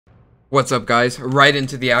What's up, guys? Right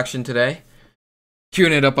into the action today.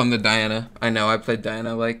 Queuing it up on the Diana. I know, I played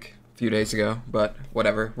Diana like a few days ago, but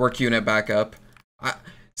whatever. We're queuing it back up.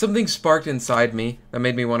 Something sparked inside me that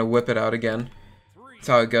made me want to whip it out again. That's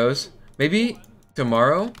how it goes. Maybe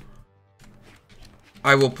tomorrow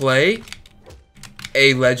I will play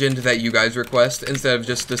a legend that you guys request instead of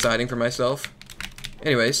just deciding for myself.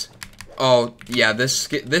 Anyways. Oh, yeah, this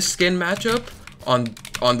skin matchup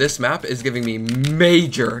on this map is giving me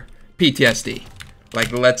major PTSD.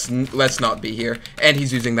 Like, let's not be here. And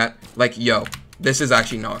he's using that. Like, yo, this is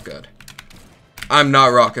actually not good. I'm not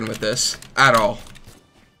rocking with this at all.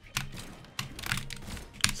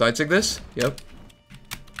 Side sig this? Yep.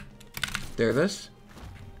 Dare this.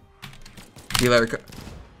 Dealer.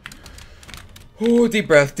 Oh, deep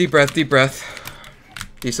breath, deep breath, deep breath.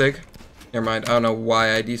 D-sig. Never mind. I don't know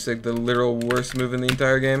why I D-sig the literal worst move in the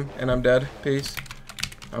entire game, and I'm dead. Peace.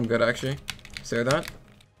 I'm good, actually. Is there that?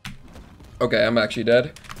 Okay, I'm actually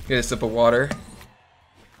dead. Get a sip of water.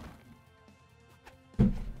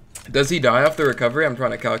 Does he die off the recovery? I'm trying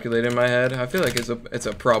to calculate in my head. I feel like it's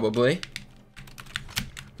a probably.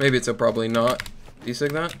 Maybe it's a probably not.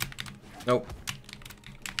 D-sig that? Nope.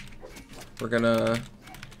 We're gonna...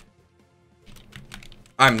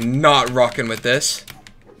 I'm not rocking with this.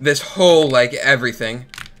 This whole, like, everything.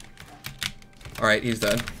 Alright, he's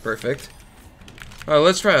dead. Perfect.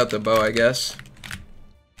 Let's try out the bow, I guess.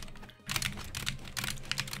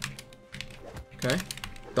 Okay.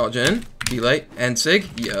 Dodge in. D-light. And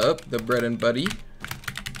sig. Yup. The bread and buddy.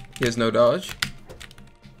 He has no dodge.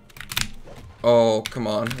 Oh, come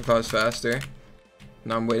on. If I was faster.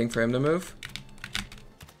 Now I'm waiting for him to move.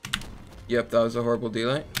 Yep, that was a horrible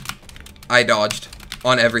D-light. I dodged.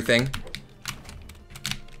 On everything.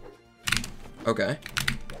 Okay.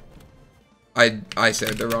 I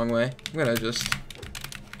said the wrong way. I'm gonna just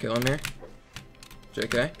kill him here.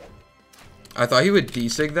 JK. I thought he would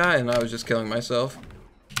D-sig that, and I was just killing myself.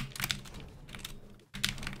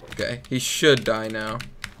 Okay, he should die now.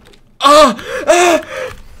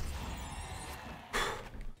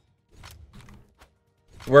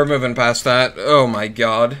 We're moving past that. Oh my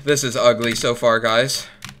god. This is ugly so far, guys.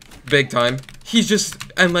 Big time. He's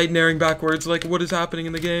just enlightening backwards. Like, what is happening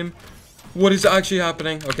in the game? What is actually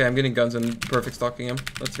happening? Okay, I'm getting guns and perfect stalking him.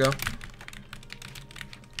 Let's go.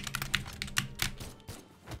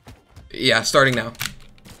 Yeah, starting now.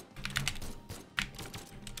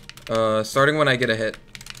 Starting when I get a hit.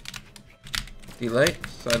 D-light,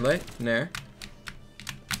 side light, nair.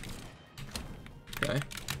 Okay.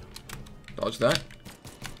 Dodge that.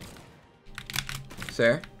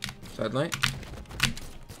 Sair, side light.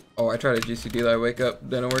 Oh, I tried a GCD light wake up.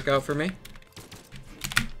 Didn't work out for me.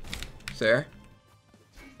 There.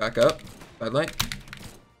 Back up. Side light.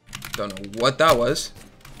 Don't know what that was.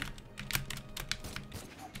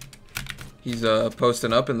 He's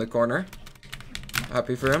posting up in the corner.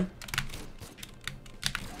 Happy for him.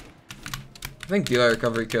 I think D-light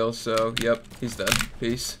recovery kills, so yep, he's dead.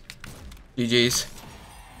 Peace. GG's.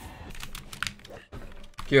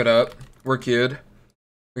 Queued up. We're queued.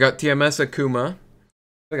 We got TMS Akuma. I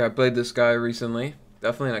think I played this guy recently.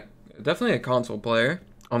 Definitely a console player.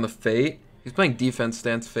 On the Fate. He's playing defense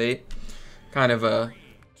stance Fate. Kind of a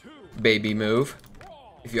baby move,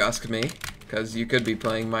 if you ask me. Because you could be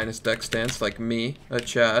playing minus deck stance like me, a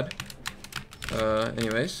Chad.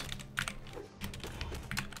 Anyways.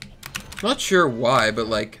 Not sure why, but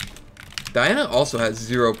like, Diana also has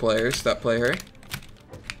 0 players that play her.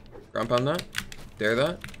 Ground pound that. Dare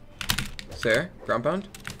that. Sair. Ground pound.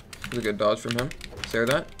 That's a good dodge from him. Sair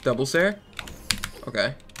that. Double Sair.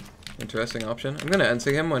 Okay. Interesting option. I'm gonna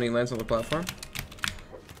end-sig him when he lands on the platform.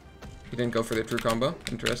 He didn't go for the true combo.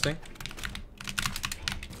 Interesting.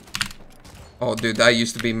 Oh, dude, that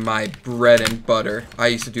used to be my bread and butter. I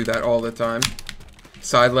used to do that all the time.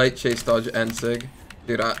 Side light, chase dodge, end-sig.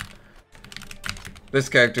 Dude, this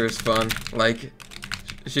character is fun. Like,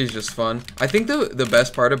 she's just fun. I think the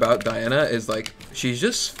best part about Diana is, like, she's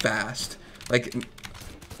just fast. Like,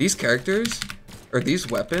 these characters, or these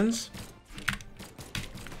weapons...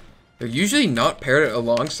 They're usually not paired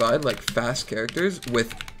alongside like fast characters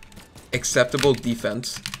with acceptable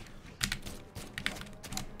defense.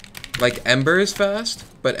 Like Ember is fast,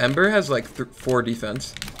 but Ember has like 4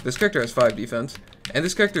 defense. This character has 5 defense. And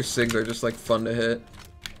this character's SIGs are just like fun to hit.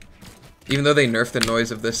 Even though they nerfed the noise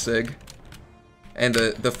of this SIG. And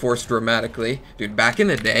the force dramatically. Dude, back in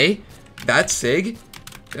the day, that SIG...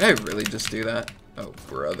 Did I really just do that? Oh,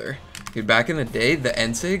 brother. Dude, back in the day, the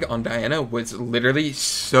N-sig on Diana was literally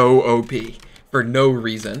so OP for no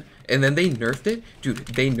reason. And then they nerfed it. Dude,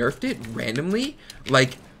 they nerfed it randomly.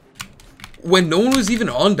 Like, when no one was even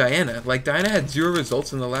on Diana. Like, Diana had 0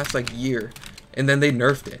 results in the last, like, year. And then they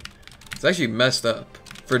nerfed it. It's actually messed up.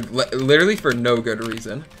 For literally for no good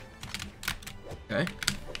reason. Okay.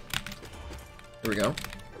 Here we go.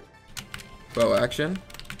 Bow action.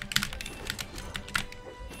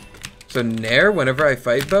 So Nair, whenever I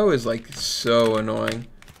fight Bow, is like so annoying.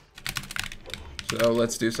 So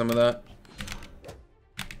let's do some of that.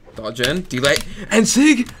 Dodge in, delay, and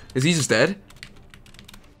Sig! Is he just dead?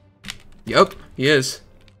 Yup, he is.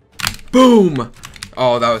 Boom!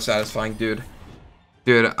 Oh, that was satisfying, dude.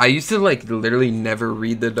 Dude, I used to like literally never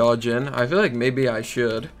read the dodge in. I feel like maybe I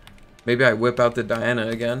should. Maybe I whip out the Diana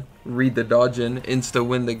again, read the dodge in, insta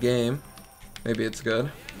win the game. Maybe it's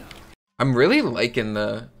good. I'm really liking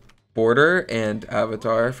the border and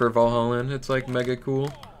avatar for Valhalla. It's like mega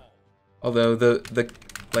cool. Although the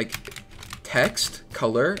like text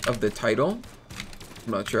color of the title,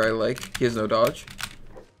 I'm not sure I like. He has no dodge.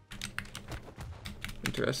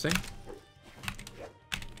 Interesting.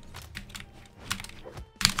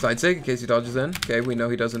 Side sig in case he dodges in. Okay, we know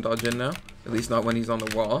he doesn't dodge in now. At least not when he's on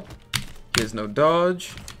the wall. He has no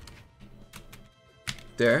dodge.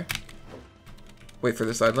 There. Wait for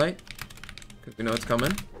the side light. Because we know it's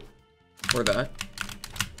coming. Or that.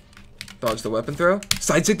 Dodge the weapon throw.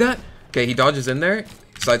 Side sig that. Okay, he dodges in there.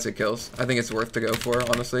 Side sig kills. I think it's worth to go for,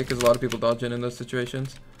 honestly, because a lot of people dodge in those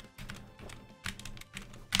situations.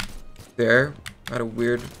 There. Got a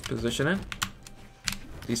weird positioning.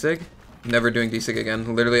 D-sig. Never doing D-sig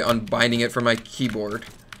again. Literally unbinding it from my keyboard.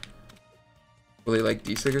 Will he like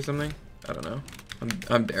D-sig or something? I don't know.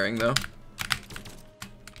 I'm daring though.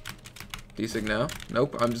 D-sig now.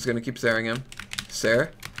 Nope. I'm just gonna keep saring him.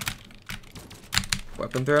 Sare.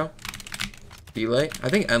 Weapon throw. D-light. I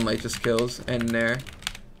think N-light just kills. And Nair.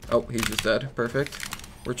 Oh, he's just dead. Perfect.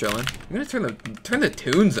 We're chilling. I'm gonna turn the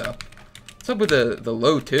tunes up. What's up with the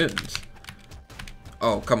low tunes?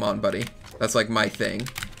 Oh, come on, buddy. That's like my thing.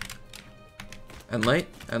 N-light.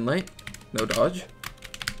 N-light. No dodge.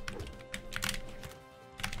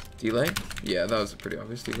 D-light. Yeah, that was a pretty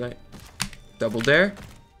obvious D-light. Double dare.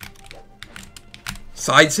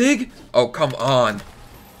 Side sig? Oh, come on.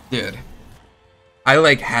 Dude. I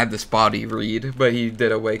like had the spotty read, but he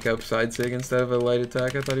did a wake up side sig instead of a light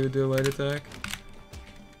attack. I thought he would do a light attack.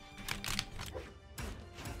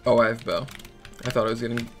 Oh, I have bow. I thought I was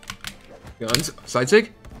getting guns. Side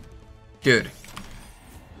sig? Dude.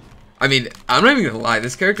 I mean, I'm not even gonna lie,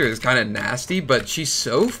 this character is kind of nasty, but she's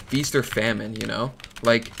so feast or famine, you know?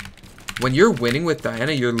 Like, when you're winning with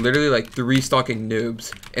Diana, you're literally like 3-stocking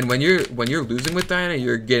noobs. And when you're losing with Diana,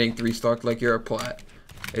 you're getting 3-stocked like you're a plat.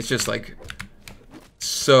 It's just like,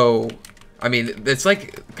 so, I mean, it's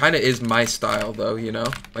like, kind of is my style though, you know?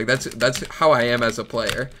 Like, that's how I am as a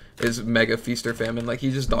player, is mega feast or famine. Like,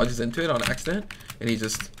 he just dodges into it on accident, and he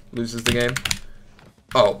just loses the game.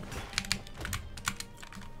 Oh.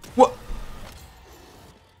 What?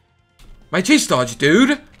 My chase dodge,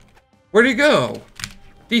 dude! Where'd he go?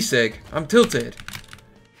 D-sig. I'm tilted.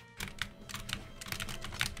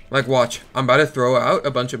 Like, watch. I'm about to throw out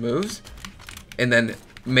a bunch of moves, and then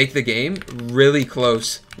make the game really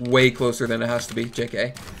close. Way closer than it has to be.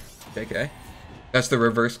 JK. JK. That's the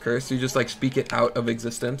reverse curse. You just, like, speak it out of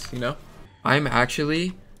existence, you know? I'm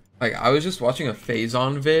actually, like, I was just watching a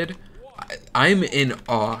Phazon vid. I'm in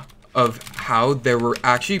awe of how there were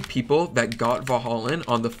actually people that got Valhalla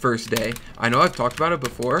on the first day. I know I've talked about it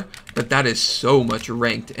before, but that is so much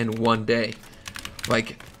ranked in one day.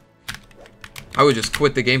 Like, I would just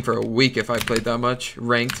quit the game for a week if I played that much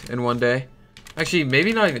ranked in one day. Actually,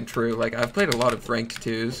 maybe not even true. Like, I've played a lot of ranked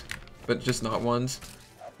 2s, but just not 1s.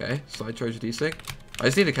 Okay, slide charge D-sig. I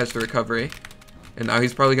just need to catch the recovery. And now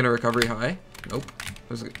he's probably going to recovery high. Nope. That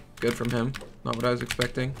was good from him. Not what I was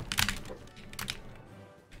expecting.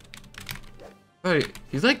 Oh,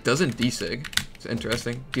 he's like, doesn't D-sig. It's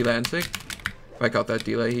interesting. Delay N-sig. If I caught that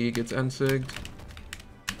delay, he gets N-sigged.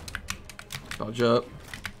 Dodge up.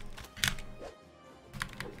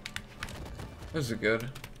 This is a good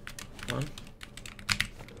one.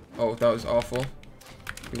 Oh, that was awful.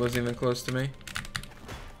 He wasn't even close to me.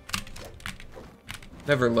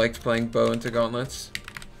 Never liked playing bow into gauntlets.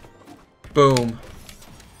 Boom.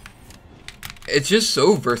 It's just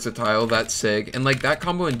so versatile, that sig. And like that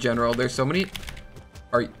combo in general, there's so many...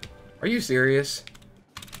 Are you serious?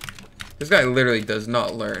 This guy literally does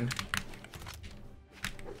not learn.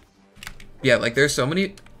 Yeah, like there's so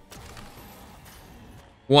many...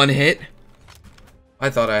 One hit. I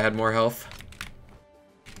thought I had more health.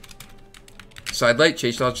 Side light,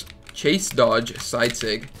 chase dodge, side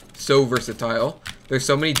sig. So versatile. There's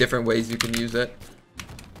so many different ways you can use it.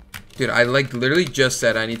 Dude, I like literally just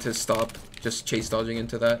said I need to stop just chase dodging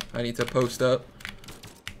into that. I need to post up.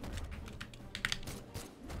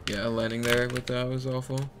 Yeah, landing there with that was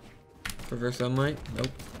awful. Reverse sunlight. Nope.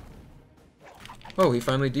 Oh, he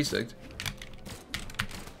finally desigged.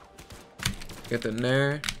 Get the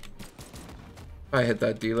nair. If I hit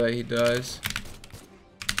that delay, he dies.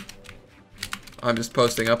 I'm just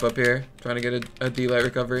posting up here, trying to get a delay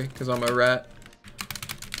recovery because I'm a rat.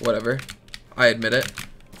 Whatever. I admit it.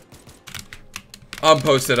 I'm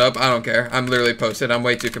posted up. I don't care. I'm literally posted. I'm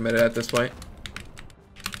way too committed at this point.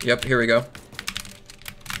 Yep, here we go.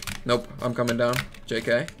 Nope, I'm coming down.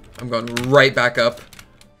 JK. I'm going right back up.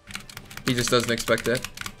 He just doesn't expect it.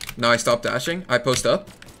 Now I stop dashing. I post up.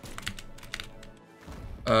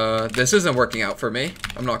 This isn't working out for me.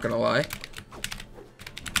 I'm not gonna lie.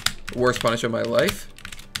 Worst punish of my life.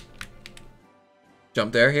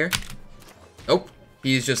 Jump there here. Nope.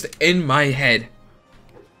 He's just in my head.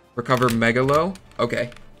 Recover mega low.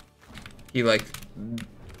 Okay. He like...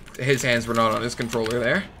 His hands were not on his controller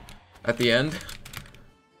there. At the end.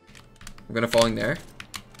 I'm gonna falling there.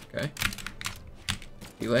 Okay.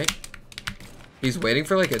 Delay. He's waiting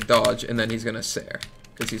for like a dodge and then he's gonna Sair.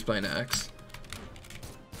 Because he's playing Axe.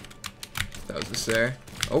 That was a Sair.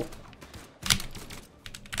 Oh.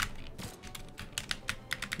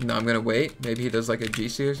 No, I'm gonna wait. Maybe he does like a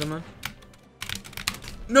GC or something.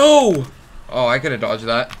 No! Oh, I could have dodged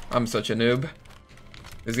that. I'm such a noob.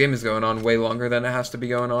 This game is going on way longer than it has to be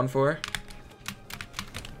going on for.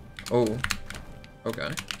 Oh. Okay.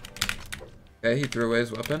 Okay, he threw away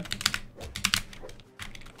his weapon.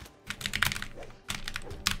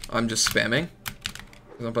 I'm just spamming.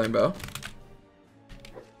 Because I'm playing bow.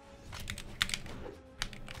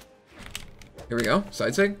 Here we go.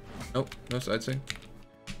 Side sig? Nope, no side sig.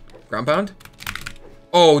 Ground pound?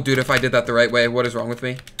 Oh, dude, if I did that the right way, what is wrong with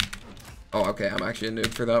me? Oh, okay, I'm actually a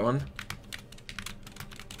noob for that one.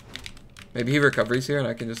 Maybe he recovers here and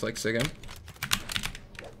I can just, like, sig him.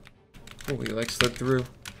 Oh, he, like, slid through.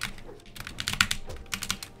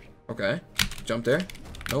 Okay. Jump there.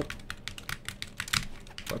 Nope.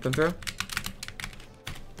 Weapon throw.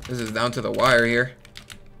 This is down to the wire here.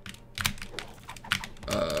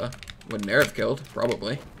 Would Nerf killed?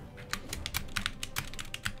 Probably.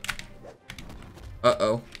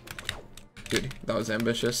 Uh-oh. Dude, that was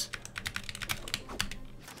ambitious.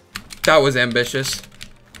 That was ambitious.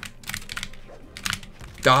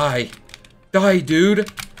 Die. Die,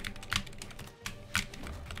 dude.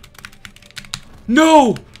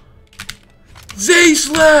 No!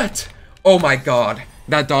 Zayslet! Oh my god.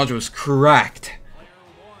 That dodge was cracked.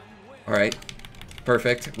 Alright.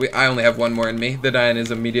 Perfect. I only have one more in me. The Diana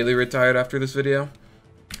is immediately retired after this video.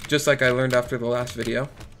 Just like I learned after the last video.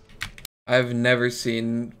 I've never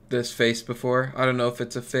seen this face before. I don't know if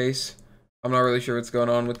it's a face. I'm not really sure what's going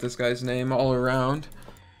on with this guy's name all around.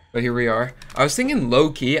 But here we are. I was thinking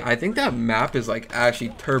low-key, I think that map is like actually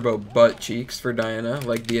turbo butt cheeks for Diana.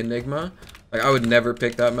 Like the Enigma. Like I would never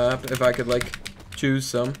pick that map if I could like choose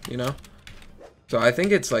some, you know? So I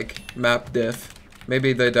think it's like map diff.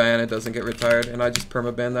 Maybe the Diana doesn't get retired and I just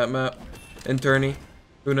permaban that map in tourney.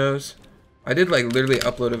 Who knows? I did like literally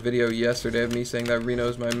upload a video yesterday of me saying that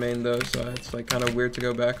Reno's my main though, so it's like kind of weird to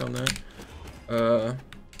go back on that.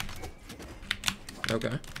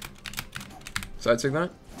 Okay. Side sig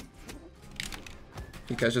that.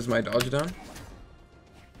 He catches my dodge down.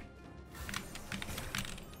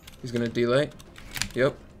 He's gonna delay.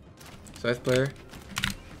 Yep. Scythe player.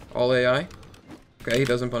 All AI. Okay, he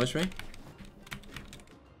doesn't punish me.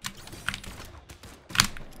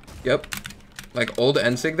 Yep. Like, old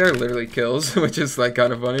Ensig there literally kills, which is, like,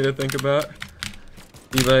 kind of funny to think about.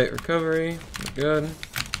 Delay, recovery. Good.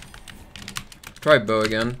 Try bow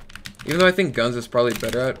again. Even though I think guns is probably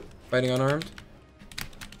better at fighting unarmed.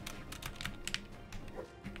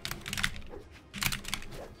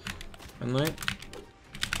 Sunlight.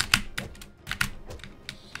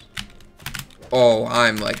 Oh,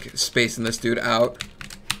 I'm, like, spacing this dude out.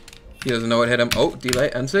 He doesn't know what hit him. Oh, delay,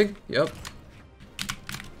 Ensig. Yep.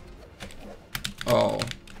 Oh,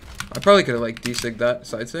 I probably could have like desigged that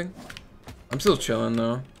side sig. I'm still chilling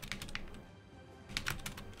though.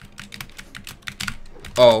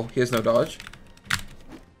 Oh, he has no dodge.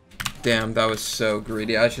 Damn, that was so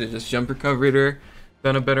greedy. I should have just jump recovered or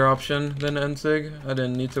done a better option than Ensig. I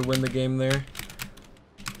didn't need to win the game there.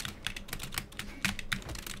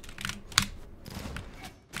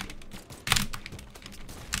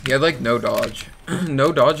 He had like no dodge.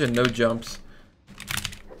 No dodge and no jumps.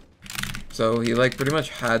 So he like pretty much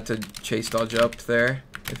had to chase dodge up there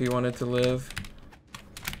if he wanted to live.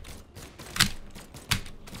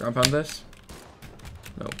 Ground pound this?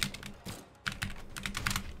 Nope.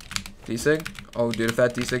 D-sig? Oh, dude, if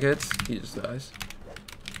that D-Sig hits, he just dies.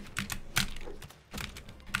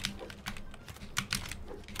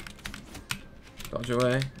 Dodge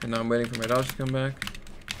away, and now I'm waiting for my dodge to come back.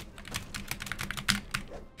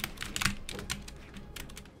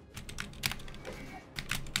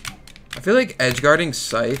 I feel like edge guarding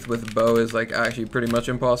Scythe with bow is like actually pretty much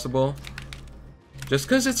impossible. Just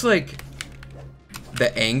because it's like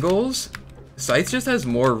the angles, Scythe just has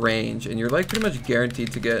more range and you're like pretty much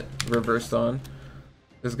guaranteed to get reversed on.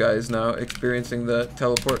 This guy is now experiencing the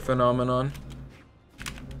teleport phenomenon,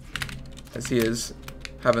 as he is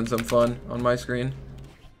having some fun on my screen.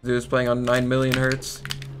 Dude is playing on 9 million hertz.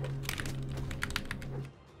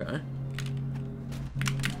 Okay.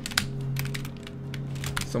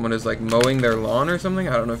 Someone is like mowing their lawn or something.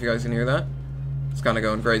 I don't know if you guys can hear that. It's kind of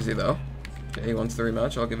going crazy though. Okay, he wants the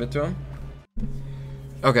rematch. I'll give it to him.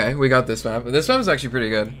 Okay, we got this map. This map is actually pretty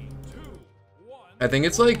good. I think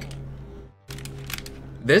it's like...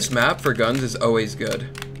 This map for guns is always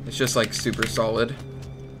good. It's just like super solid.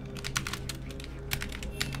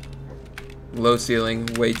 Low ceiling,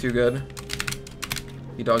 way too good.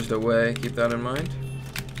 He dodged away, keep that in mind.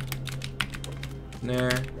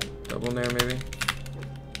 Nair, double nair maybe.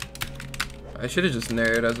 I should have just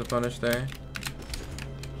naired as a punish there.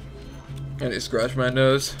 And he scratched my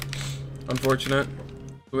nose. Unfortunate.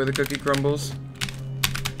 The way the cookie crumbles.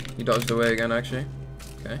 He dodged away again actually.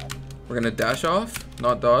 Okay. We're gonna dash off,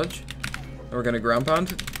 not dodge. And we're gonna ground pound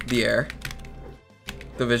the air.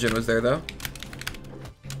 The vision was there though.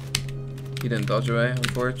 He didn't dodge away,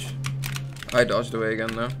 unfortunately. I dodged away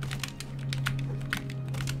again though.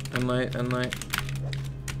 End light, end light.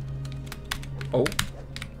 Oh.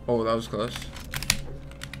 Oh, that was close.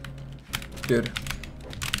 Dude.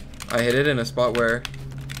 I hit it in a spot where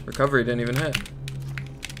recovery didn't even hit.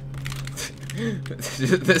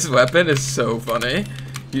 This weapon is so funny.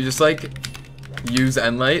 You just like use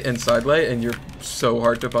end light and side light and you're so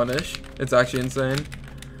hard to punish. It's actually insane.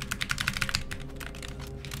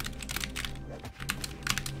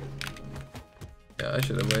 Yeah, I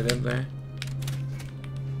should have waited there.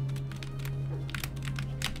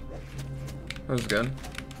 That was good.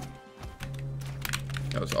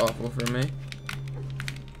 That was awful for me.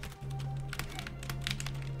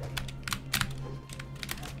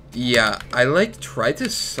 Yeah, I like tried to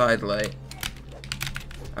side light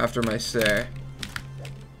after my stare.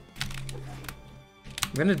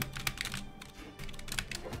 I'm gonna...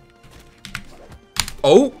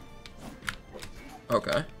 Oh!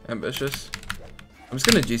 Okay, ambitious. I'm just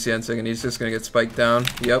gonna GCN sig and he's just gonna get spiked down.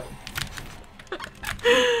 Yep.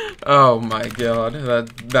 Oh my god,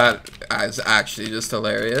 that is actually just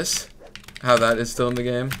hilarious. How that is still in the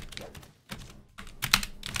game.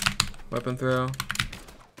 Weapon throw.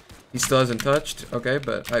 He still hasn't touched. Okay,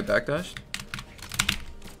 but I backdashed.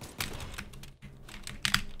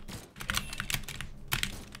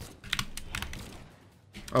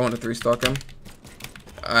 I want to 3-stalk him.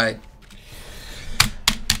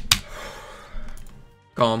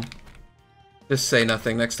 Calm. Just say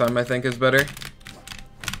nothing next time, I think is better.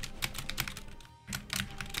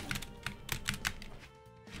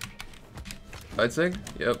 Side sig?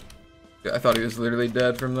 Yep. I thought he was literally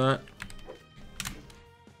dead from that.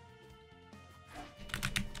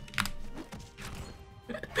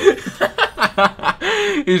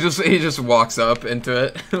 he just walks up into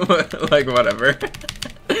it. Like whatever.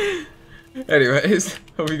 Anyways,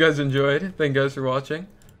 hope you guys enjoyed. Thank you guys for watching.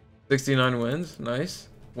 69 wins. Nice.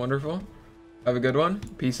 Wonderful. Have a good one.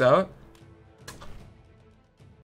 Peace out.